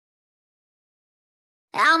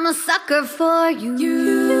I'm a sucker for you.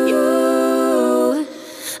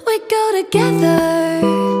 We go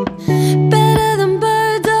together, better than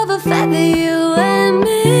birds of a feather, you and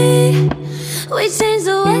me. We change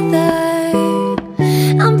the weather.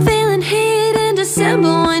 I'm feeling heat in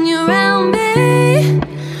December when you're around me.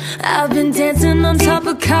 I've been dancing on top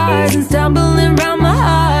of cars and stumbling around my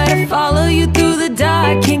heart. I follow you through the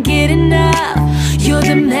dark, can't get enough. You're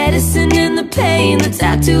the medicine and the pain, the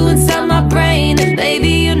tattoo inside my brain. And baby,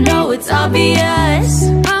 you know it's obvious,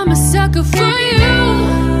 I'm a sucker for you.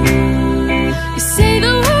 You say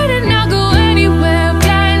the word and I'll go anywhere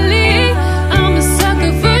blindly. I'm a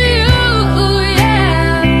sucker for you,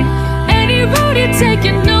 yeah. Any road you take,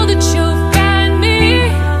 you know that you'll find me.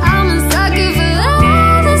 I'm a sucker for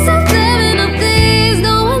all the subliminal things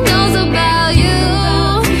no one knows about you,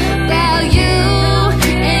 about you.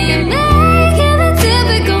 And you're making the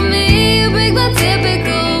typical me, you break my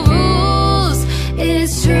typical rules.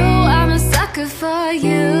 It's true, I'm a sucker for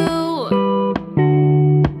you.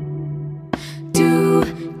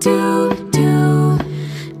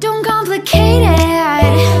 Don't complicate it,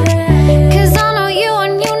 'cause I know you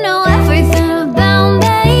and you know everything about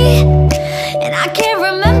me. And I can't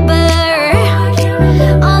remember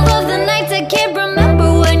all of the nights, I can't remember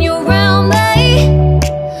when you're around me.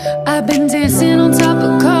 I've been dancing on top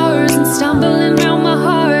of cars and stumbling around my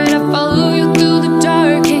heart. I follow you through the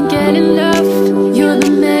dark, can't get enough. You're the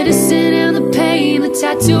medicine and the pain, the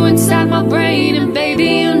tattoo inside my brain. And baby,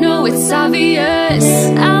 you know it's obvious,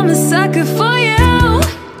 I'm a sucker for you.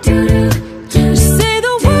 Just say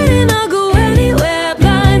the word and I'll go anywhere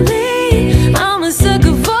blindly. I'm a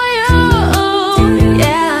sucker for you,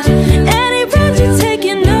 yeah. Any road you take,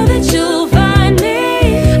 you know that you'll find me.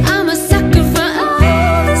 I'm a sucker for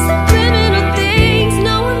all the subliminal things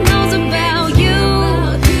no one knows about you,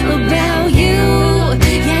 about you.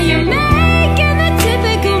 Yeah, you're making the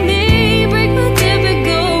typical me break my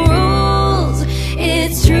typical rules.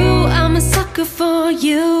 It's true, I'm a sucker for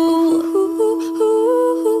you.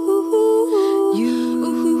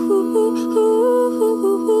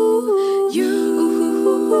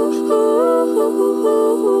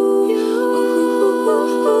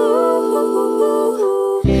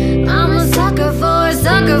 I'm a sucker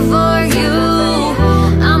for you.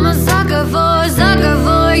 I'm a sucker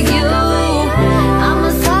for you. I'm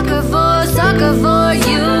a sucker for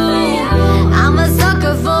you. I'm a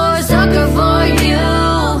sucker for you.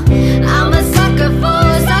 I'm a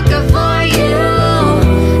sucker for you.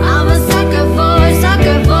 I'm a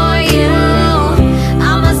sucker for you.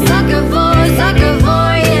 I'm a sucker for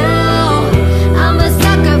you. I'm a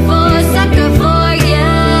sucker for you.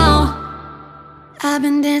 I've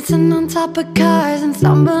been dancing on top of cars and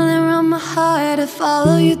stumbling around my heart. I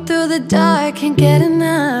follow you through the dark, can't get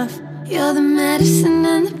enough. You're the medicine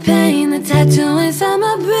and the pain, the tattoo inside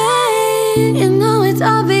my brain. You know it's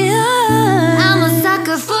obvious, I'm a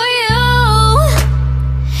sucker for you.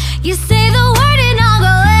 You say the